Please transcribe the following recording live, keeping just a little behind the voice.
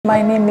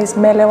My name is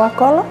Mele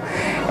Wakolo,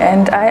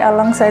 and I,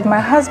 alongside my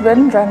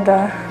husband, run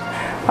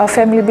our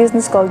family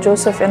business called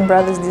Joseph and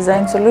Brothers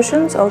Design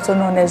Solutions, also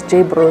known as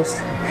J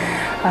Bros.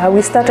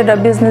 We started our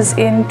business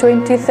in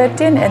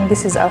 2013, and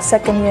this is our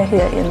second year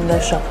here in the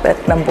shop at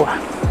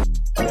Nambua.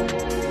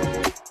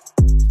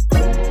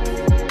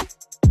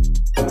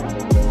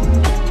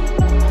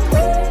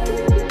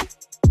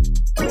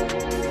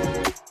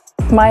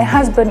 My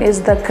husband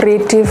is the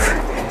creative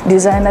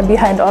designer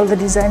behind all the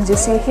designs you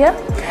see here.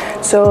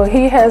 So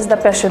he has the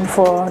passion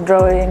for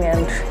drawing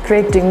and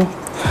creating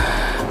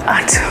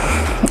art.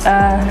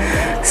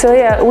 So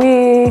yeah,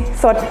 we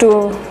thought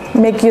to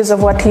make use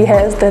of what he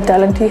has, the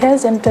talent he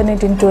has, and turn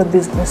it into a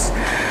business.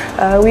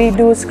 We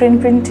do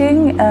screen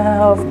printing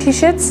of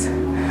t-shirts,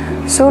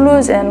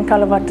 solos, and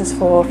calavatas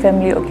for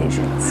family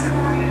occasions.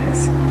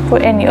 Yes, for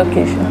any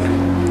occasion.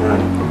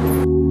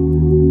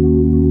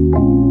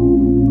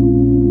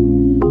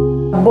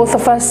 Both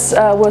of us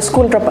were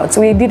school dropouts.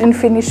 We didn't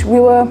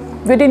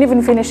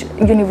even finish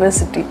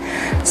university.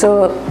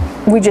 So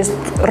we just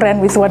ran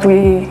with what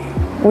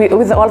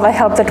with all the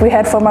help that we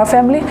had from our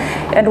family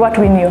and what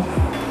we knew.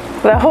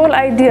 The whole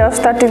idea of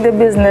starting the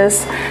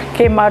business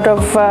came out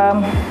of,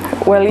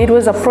 well, it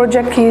was a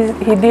project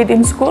he did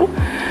in school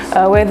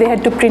where they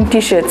had to print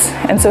t-shirts.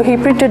 And so he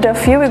printed a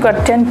few. We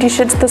got 10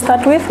 t-shirts to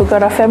start with. We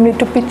got our family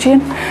to pitch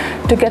in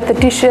to get the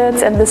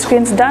t-shirts and the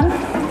screens done.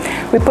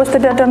 We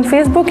posted that on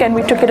Facebook and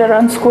we took it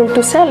around school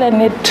to sell,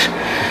 and it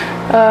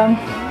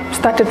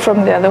started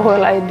from there, the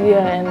whole idea,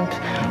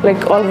 and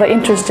like all the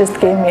interest just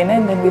came in,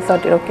 and then we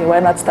thought, okay,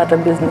 why not start a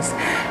business?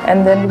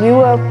 And then we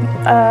were,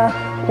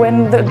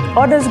 when the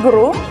orders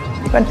grew,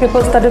 when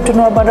people started to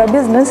know about our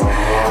business,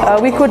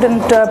 we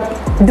couldn't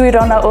do it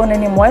on our own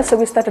anymore, so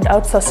we started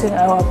outsourcing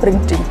our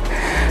printing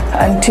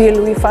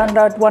until we found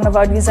out one of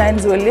our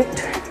designs were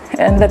leaked,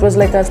 and that was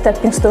like a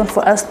stepping stone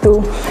for us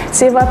to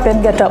save up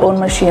and get our own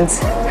machines.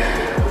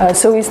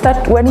 So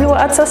when we were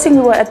outsourcing,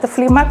 we were at the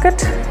flea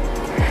market,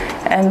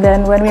 and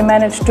then when we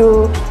managed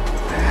to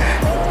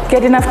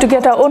get enough to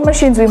get our own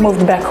machines, we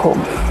moved back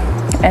home.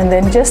 And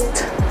then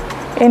just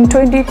in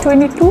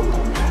 2022,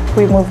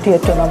 we moved here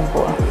to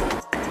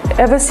Nambua.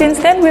 Ever since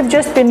then, we've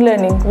just been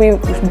learning.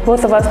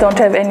 Both of us don't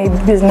have any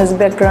business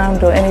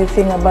background or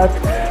anything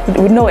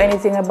we know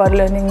anything about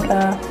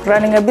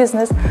running a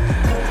business,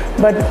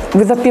 but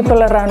with the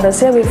people around us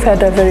here, we've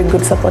had a very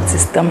good support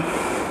system.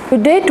 To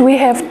date, we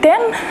have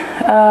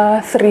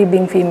 10, 3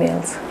 being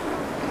females,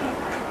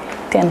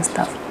 10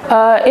 staff.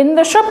 In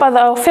the shop are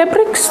our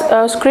fabrics,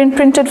 screen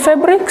printed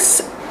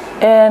fabrics,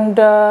 and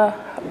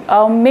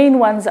our main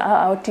ones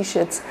are our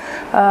t-shirts,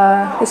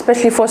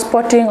 especially for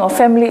sporting or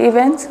family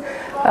events.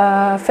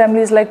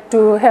 Families like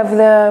to have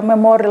their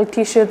memorial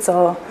t-shirts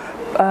or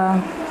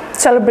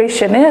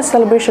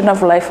celebration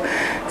of life.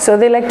 So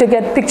they like to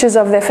get pictures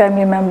of their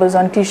family members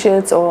on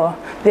t-shirts or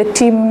their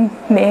team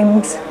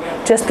names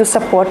just to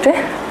support.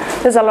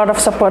 There's a lot of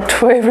support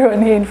for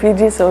everyone here in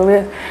Fiji, so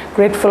we're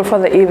grateful for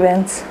the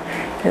events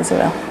as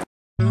well.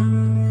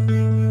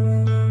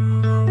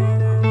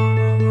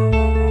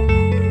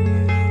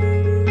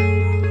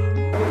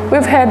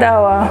 We've had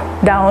our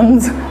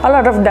downs, a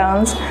lot of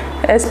downs,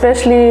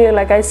 especially,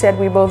 like I said,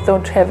 we both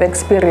don't have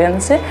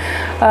experience.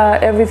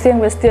 Everything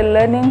we're still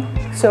learning,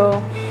 so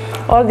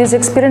all these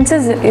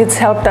experiences, it's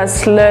helped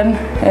us learn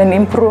and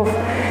improve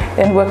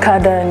and work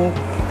harder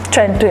and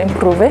trying to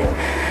improve.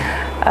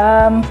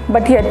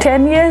 But yeah,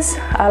 10 years,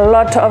 a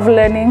lot of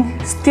learning,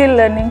 still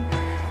learning,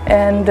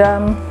 and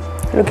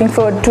looking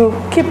forward to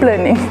keep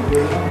learning.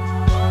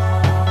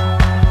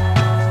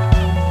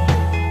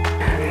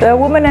 The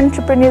Women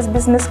Entrepreneurs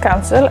Business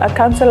Council, a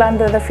council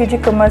under the Fiji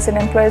Commerce and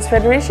Employers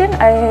Federation.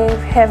 I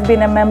have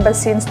been a member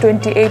since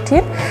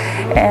 2018,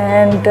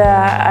 and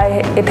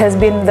it has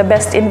been the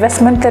best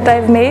investment that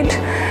I've made.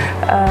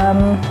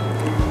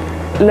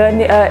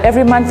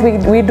 Every month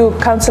we do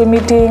council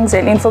meetings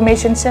and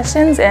information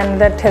sessions, and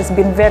that has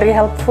been very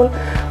helpful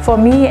for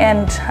me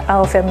and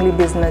our family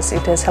business.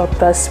 It has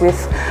helped us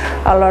with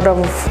a lot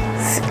of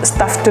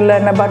stuff to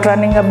learn about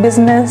running a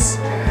business,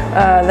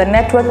 the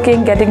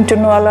networking, getting to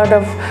know a lot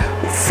of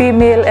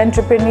female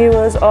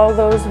entrepreneurs, all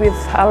those with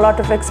a lot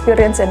of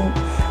experience and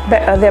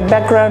their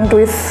background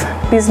with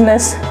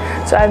business.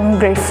 So I'm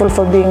grateful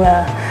for being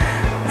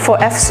for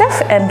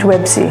FSEF and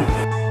WebC.